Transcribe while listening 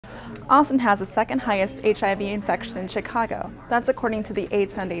Austin has the second highest HIV infection in Chicago. That's according to the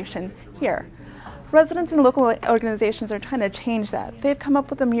AIDS Foundation here. Residents and local organizations are trying to change that. They've come up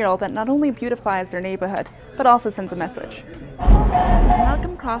with a mural that not only beautifies their neighborhood, but also sends a message.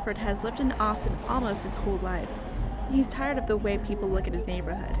 Malcolm Crawford has lived in Austin almost his whole life. He's tired of the way people look at his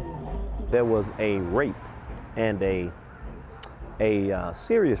neighborhood. There was a rape and a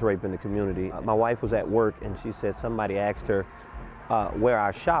serious rape in the community. My wife was at work and she said somebody asked her where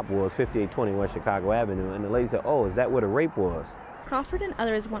our shop was, 5820 West Chicago Avenue, and the lady said, "Oh, is that where the rape was?" Crawford and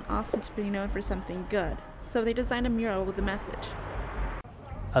others want Austin to be known for something good, so they designed a mural with a message.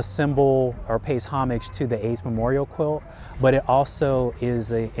 A symbol or pays homage to the AIDS memorial quilt, but it also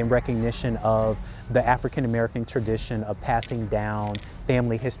is in recognition of the African American tradition of passing down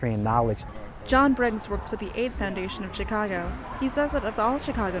family history and knowledge. John Briggs works with the AIDS Foundation of Chicago. He says that of all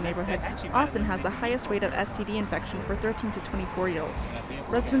Chicago neighborhoods, Austin has the highest rate of STD infection for 13 to 24-year-olds.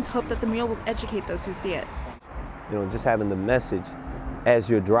 Residents hope that the mural will educate those who see it. You know, just having the message as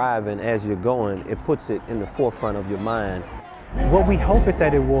you're driving, as you're going, it puts it in the forefront of your mind. What we hope is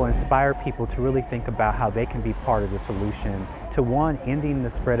that it will inspire people to really think about how they can be part of the solution to, one, ending the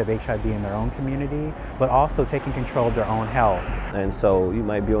spread of HIV in their own community, but also taking control of their own health. And so you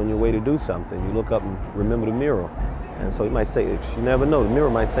might be on your way to do something. You look up and remember the mural. And so you might say, you never know, the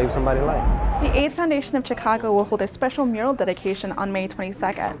mural might save somebody's life. The AIDS Foundation of Chicago will hold a special mural dedication on May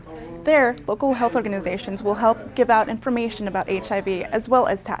 22nd. There, local health organizations will help give out information about HIV as well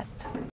as tests.